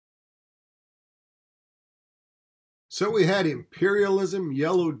So we had imperialism,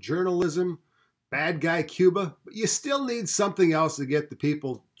 yellow journalism, bad guy Cuba, but you still need something else to get the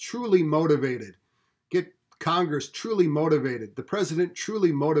people truly motivated, get Congress truly motivated, the president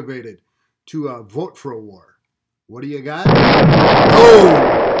truly motivated to vote for a war. What do you got?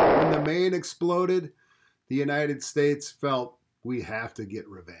 Oh! When the Maine exploded, the United States felt we have to get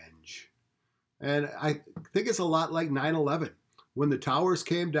revenge. And I think it's a lot like 9/11. When the towers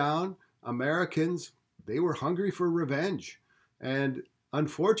came down, Americans, they were hungry for revenge. And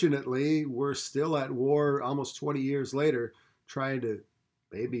unfortunately, we're still at war almost 20 years later, trying to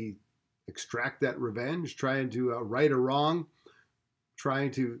maybe extract that revenge, trying to right a wrong, trying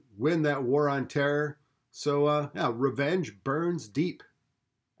to win that war on terror. So, yeah, revenge burns deep.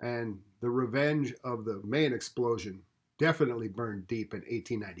 And the revenge of the Maine explosion definitely burned deep in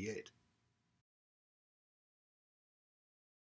 1898.